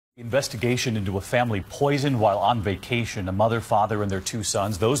Investigation into a family poisoned while on vacation. A mother, father, and their two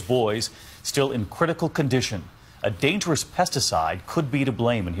sons. Those boys still in critical condition. A dangerous pesticide could be to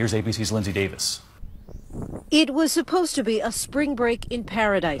blame. And here's ABC's Lindsay Davis. It was supposed to be a spring break in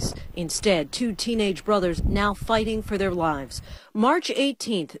paradise. Instead, two teenage brothers now fighting for their lives. March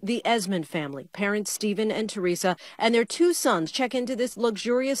 18th, the Esmond family, parents Stephen and Teresa, and their two sons check into this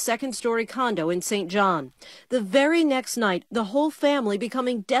luxurious second-story condo in St. John. The very next night, the whole family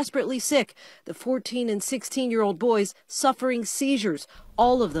becoming desperately sick. The 14 and 16-year-old boys suffering seizures,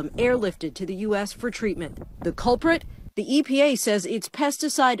 all of them airlifted to the U.S. for treatment. The culprit? The EPA says it's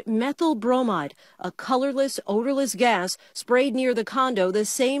pesticide methyl bromide, a colorless, odorless gas sprayed near the condo the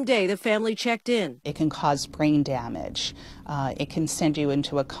same day the family checked in. It can cause brain damage. It can send you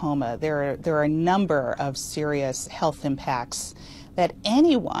into a coma. There are a number of serious health impacts that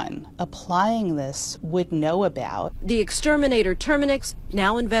anyone applying this would know about. The exterminator Terminix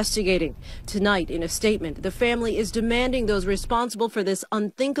now investigating. Tonight, in a statement, the family is demanding those responsible for this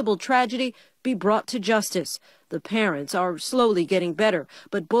unthinkable tragedy be brought to justice. The parents are slowly getting better,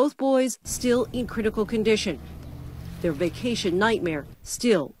 but both boys still in critical condition. Their vacation nightmare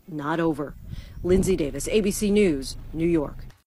still not over. Lindsay Davis, ABC News, New York.